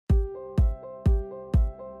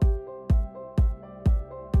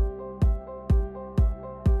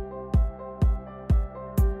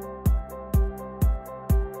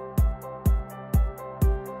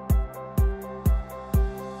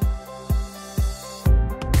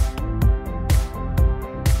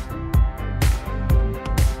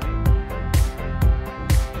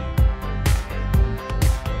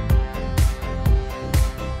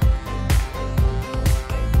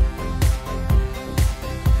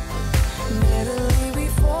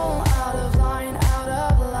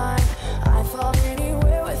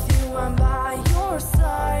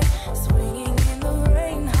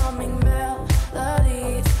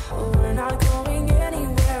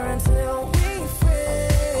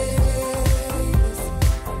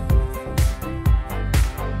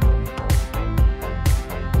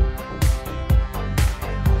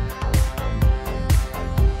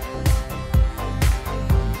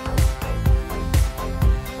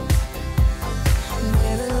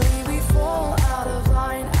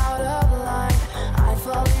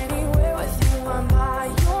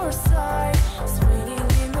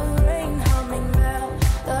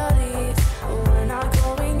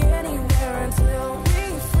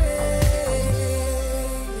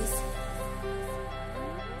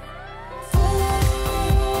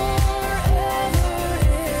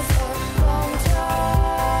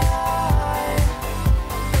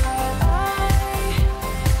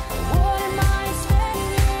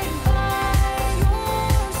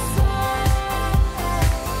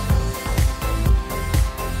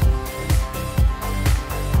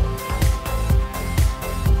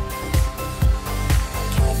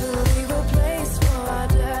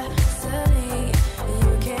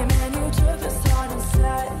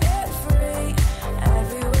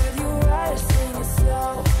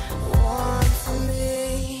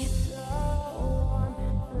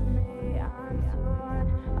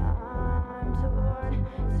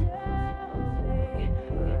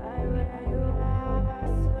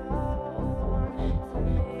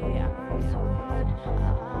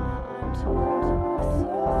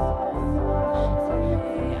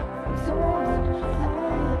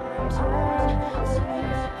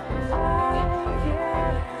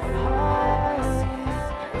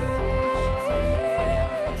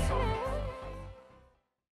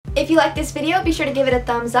you like this video, be sure to give it a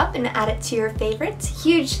thumbs up and add it to your favorites.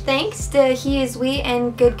 Huge thanks to He Is We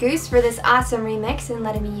and Good Goose for this awesome remix and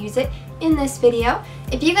letting me use it in this video.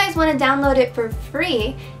 If you guys want to download it for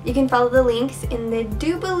free, you can follow the links in the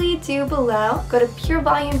doobly-doo below. Go to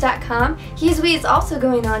purevolume.com. He Is We is also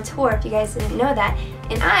going on tour, if you guys didn't know that,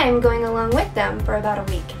 and I'm going along with them for about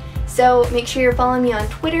a week. So make sure you're following me on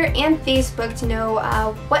Twitter and Facebook to know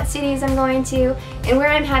what cities I'm going to and where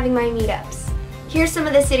I'm having my meetups. Here's some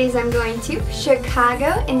of the cities I'm going to: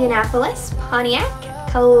 Chicago, Indianapolis,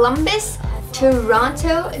 Pontiac, Columbus,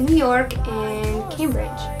 Toronto, New York, and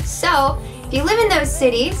Cambridge. So if you live in those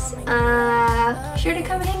cities, be sure to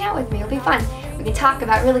come and hang out with me. It'll be fun. We can talk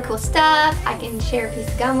about really cool stuff. I can share a piece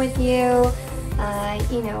of gum with you.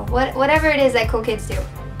 You know, whatever it is that cool kids do.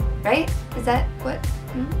 Right? Is that what?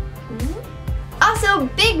 Also,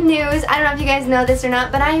 big news, I don't know if you guys know this or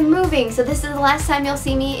not, but I'm moving, so this is the last time you'll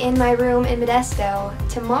see me in my room in Modesto.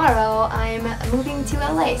 Tomorrow, I'm moving to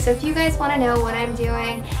LA, so if you guys want to know what I'm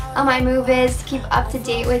doing, how my move is, to keep up to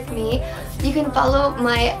date with me, you can follow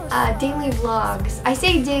my daily vlogs. I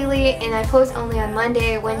say daily, and I post only on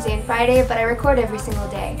Monday, Wednesday, and Friday, but I record every single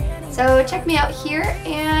day. So check me out here,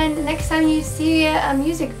 and next time you see a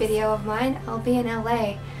music video of mine, I'll be in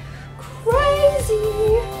LA.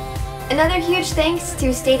 Crazy! Another huge thanks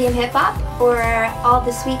to Stadium Hip Hop for all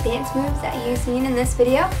the sweet dance moves that you've seen in this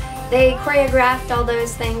video. They choreographed all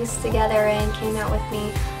those things together and came out with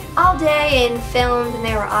me all day and filmed, and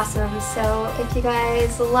they were awesome. So if you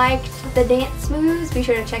guys liked the dance moves, be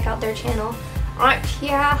sure to check out their channel right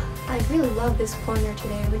here. I really love this corner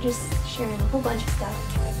today. We're just sharing a whole bunch of stuff.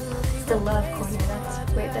 It's the love corner.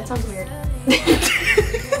 Wait, that sounds weird.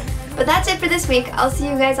 But that's it for this week. I'll see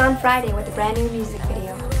you guys on Friday with a brand new music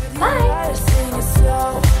video. Bye!